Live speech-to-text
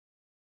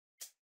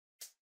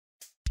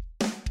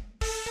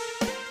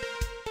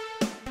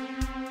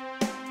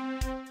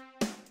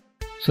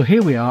So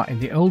here we are in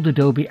the old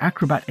Adobe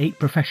Acrobat 8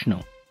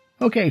 Professional.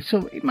 Okay,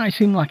 so it might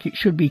seem like it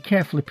should be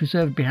carefully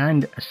preserved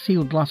behind a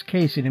sealed glass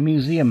case in a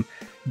museum,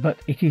 but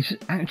it is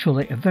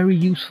actually a very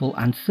useful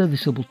and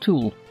serviceable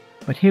tool.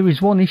 But here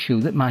is one issue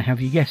that might have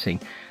you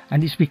guessing,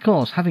 and it's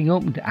because, having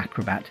opened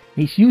Acrobat,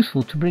 it's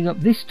useful to bring up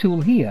this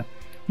tool here,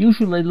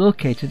 usually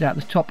located at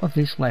the top of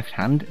this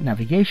left-hand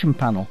navigation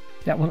panel,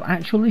 that will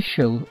actually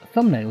show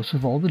thumbnails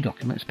of all the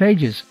document's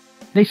pages.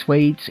 This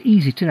way it's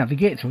easy to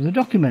navigate through the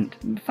document,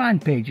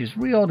 find pages,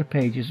 reorder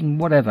pages and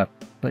whatever.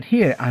 But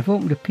here I've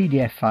opened a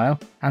PDF file,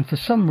 and for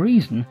some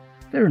reason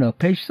there are no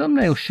page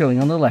thumbnails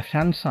showing on the left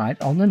hand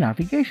side on the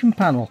navigation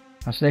panel,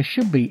 as there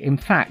should be. In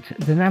fact,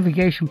 the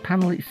navigation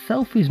panel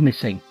itself is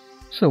missing.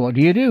 So what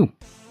do?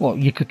 Well,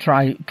 you could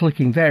try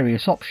clicking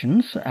various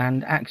options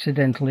and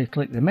accidentally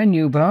click the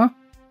menu bar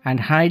and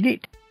hide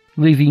it,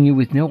 leaving you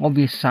with no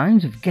obvious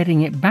signs of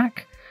getting it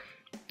back.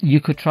 You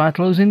could try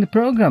closing the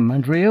program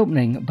and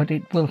reopening, but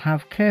it will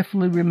have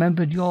carefully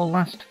remembered your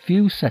last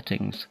few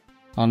settings.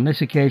 On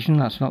this occasion,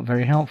 that's not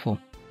very helpful.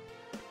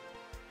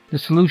 The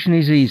solution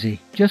is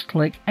easy. Just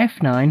click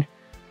F9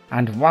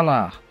 and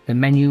voila, the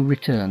menu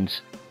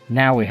returns.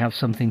 Now we have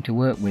something to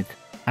work with.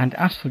 And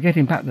as for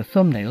getting back the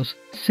thumbnails,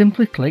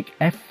 simply click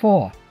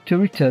F4 to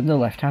return the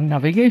left-hand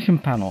navigation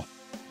panel.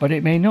 But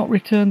it may not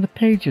return the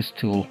Pages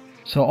tool.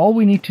 So all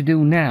we need to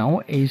do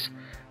now is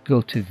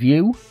go to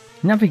View,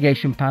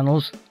 Navigation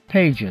Panels,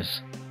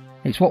 Pages.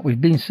 It's what we've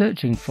been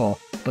searching for,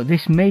 but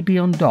this may be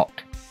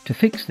undocked. To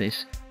fix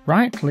this,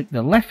 right-click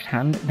the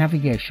left-hand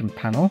navigation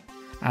panel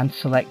and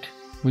select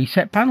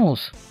Reset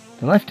Panels.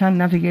 The left-hand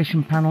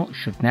navigation panel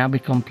should now be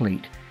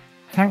complete.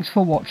 Thanks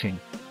for watching.